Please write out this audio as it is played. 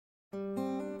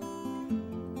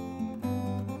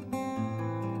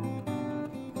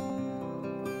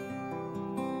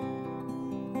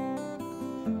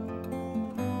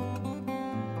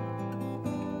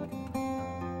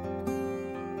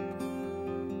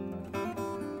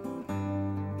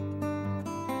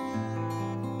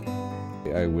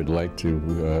I would like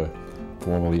to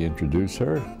formally introduce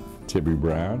her, Tibby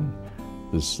Brown,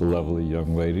 this lovely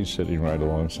young lady sitting right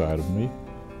alongside of me.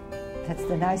 That's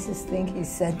the nicest thing he's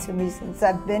said to me since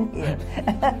I've been here.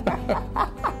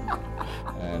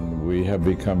 And we have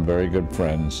become very good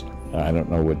friends. I don't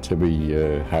know what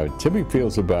how Tibby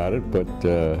feels about it, but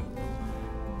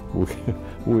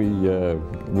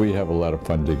we have a lot of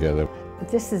fun together.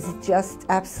 This is just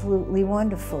absolutely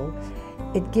wonderful.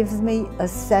 It gives me a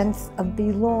sense of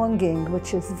belonging,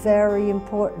 which is very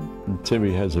important.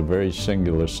 Tibby has a very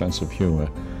singular sense of humor,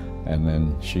 and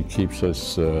then she keeps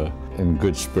us in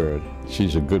good spirit.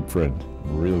 She's a good friend, a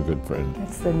real good friend.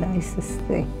 That's the nicest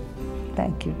thing.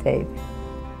 Thank you, Dave.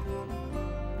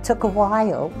 It took a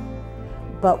while,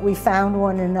 but we found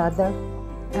one another,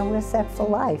 and we're set for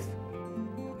life.